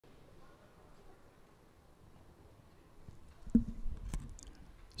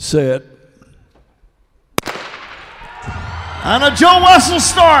set. And a Joe Wessel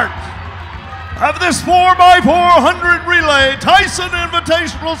start of this 4x400 relay Tyson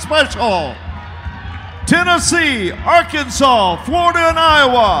Invitational Special. Tennessee, Arkansas, Florida, and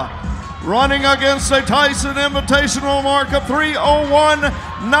Iowa running against a Tyson Invitational mark of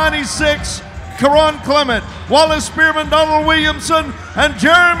 3:01.96. Karan Clement, Wallace Spearman, Donald Williamson, and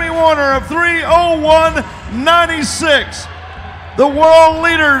Jeremy Warner of 3:01.96. The world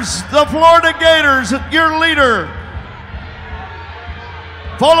leaders, the Florida Gators, your leader,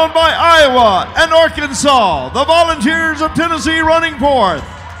 followed by Iowa and Arkansas. The Volunteers of Tennessee running fourth.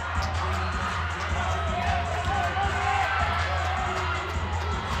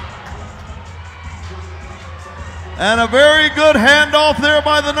 And a very good handoff there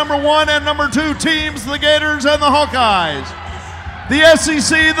by the number 1 and number 2 teams, the Gators and the Hawkeyes. The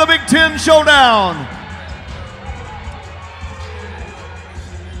SEC, the Big Ten showdown.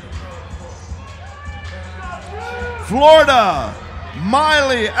 Florida,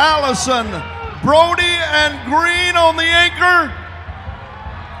 Miley, Allison, Brody, and Green on the anchor.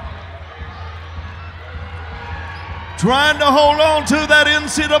 Trying to hold on to that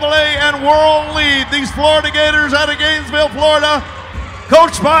NCAA and world lead. These Florida Gators out of Gainesville, Florida,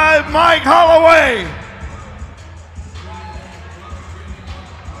 coached by Mike Holloway.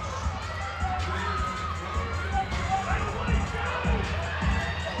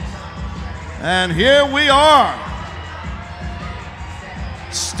 And here we are.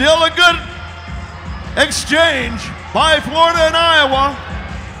 Still a good exchange by Florida and Iowa.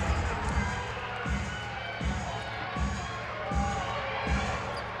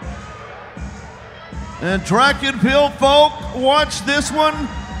 And track and field folk, watch this one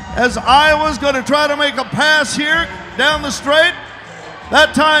as Iowa's going to try to make a pass here down the straight.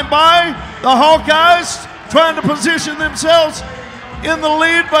 That time by the Hawkeyes trying to position themselves in the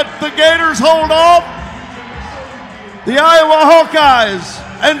lead, but the Gators hold off. The Iowa Hawkeyes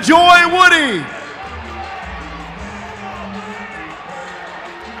and Joy Woody.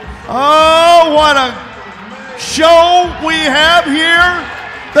 Oh, what a show we have here.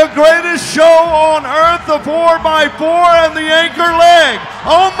 The greatest show on earth, the 4x4 and the anchor leg.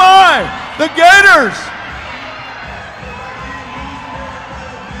 Oh my, the Gators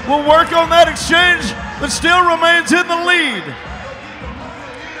will work on that exchange, but still remains in the lead.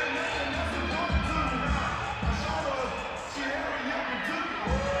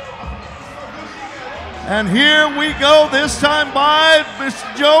 And here we go, this time by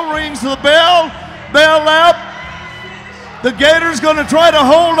Mr. Joe rings the bell out. The Gators going to try to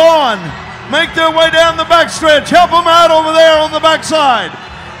hold on, make their way down the backstretch, help them out over there on the backside.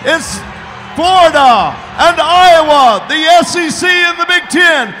 It's Florida and Iowa, the SEC and the Big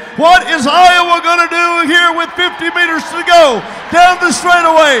Ten. What is Iowa going to do here with 50 meters to go down the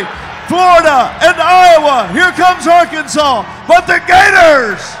straightaway? Florida and Iowa, here comes Arkansas, but the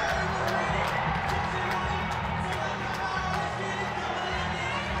Gators.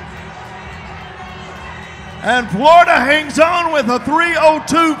 And Florida hangs on with a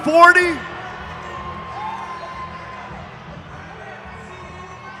 3:02.40.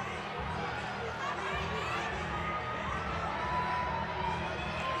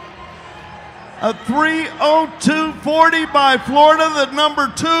 A 3:02.40 by Florida, the number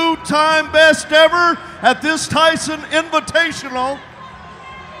 2 time best ever at this Tyson Invitational.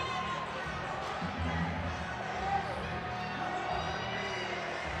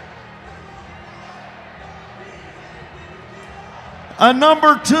 A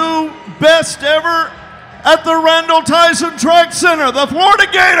number 2 best ever at the Randall Tyson Track Center. The Florida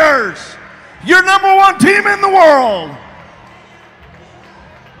Gators, your number 1 team in the world.